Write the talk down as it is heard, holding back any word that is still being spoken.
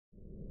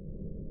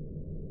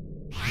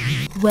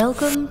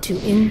Welcome to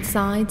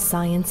Inside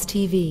Science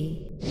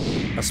TV.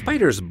 A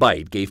spider's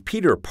bite gave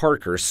Peter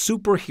Parker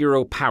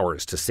superhero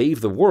powers to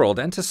save the world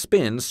and to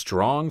spin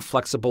strong,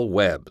 flexible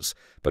webs.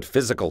 But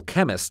physical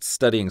chemists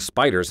studying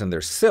spiders and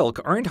their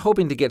silk aren't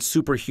hoping to get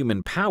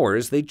superhuman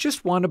powers, they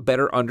just want to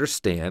better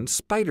understand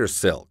spider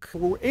silk.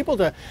 We're able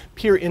to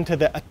peer into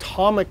the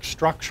atomic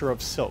structure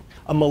of silk,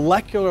 a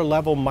molecular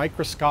level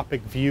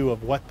microscopic view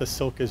of what the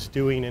silk is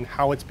doing and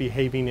how it's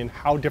behaving and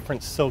how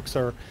different silks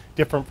are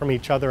different from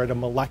each other at a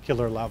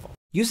molecular level.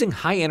 Using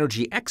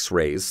high-energy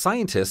X-rays,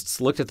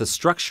 scientists looked at the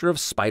structure of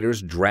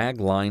spiders'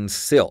 dragline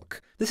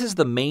silk. This is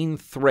the main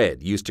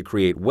thread used to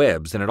create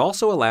webs, and it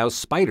also allows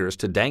spiders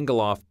to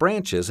dangle off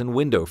branches and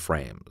window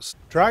frames.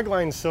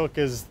 Dragline silk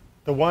is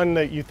the one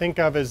that you think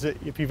of as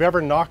if you've ever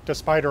knocked a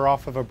spider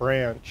off of a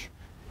branch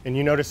and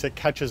you notice it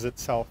catches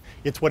itself.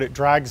 It's what it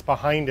drags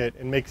behind it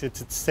and makes it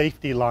its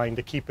safety line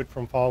to keep it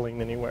from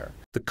falling anywhere.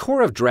 The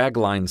core of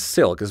dragline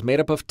silk is made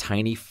up of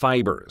tiny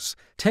fibers.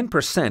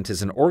 10%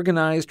 is an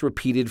organized,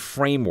 repeated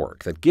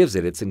framework that gives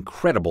it its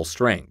incredible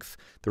strength.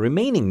 The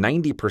remaining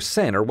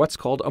 90% are what's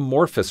called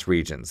amorphous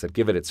regions that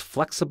give it its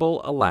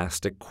flexible,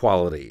 elastic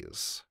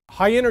qualities.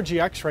 High-energy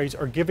X-rays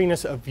are giving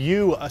us a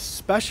view,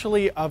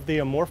 especially of the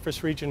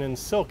amorphous region in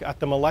silk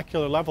at the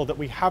molecular level that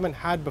we haven't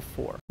had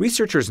before.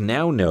 Researchers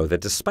now know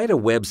that despite a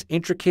web's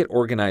intricate,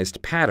 organized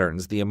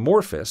patterns, the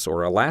amorphous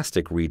or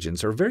elastic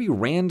regions are very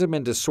random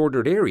and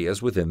disordered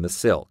areas within the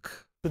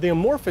silk. The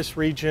amorphous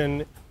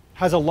region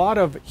has a lot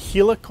of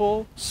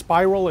helical,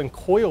 spiral, and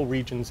coil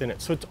regions in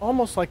it, so it's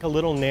almost like a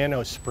little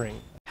nanospring.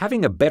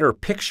 Having a better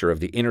picture of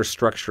the inner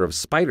structure of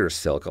spider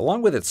silk,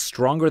 along with its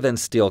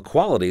stronger-than-steel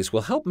qualities,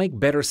 will help make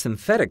better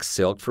synthetic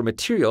silk for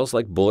materials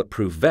like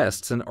bulletproof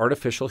vests and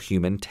artificial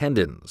human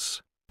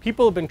tendons.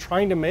 People have been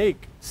trying to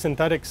make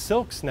synthetic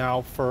silks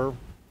now for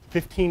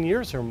 15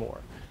 years or more,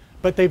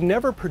 but they've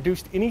never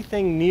produced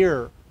anything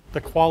near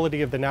the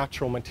quality of the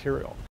natural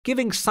material.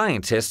 Giving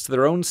scientists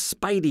their own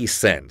spidey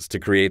sense to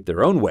create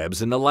their own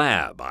webs in the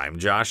lab. I'm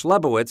Josh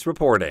Lebowitz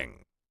reporting.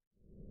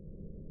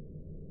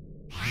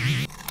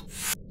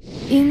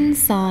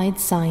 Inside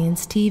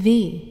Science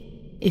TV.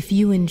 If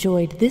you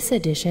enjoyed this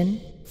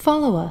edition,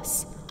 follow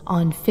us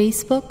on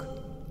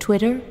Facebook,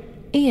 Twitter,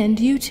 and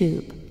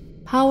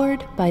YouTube.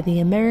 Powered by the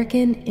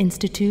American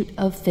Institute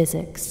of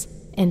Physics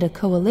and a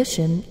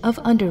coalition of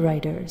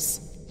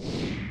underwriters.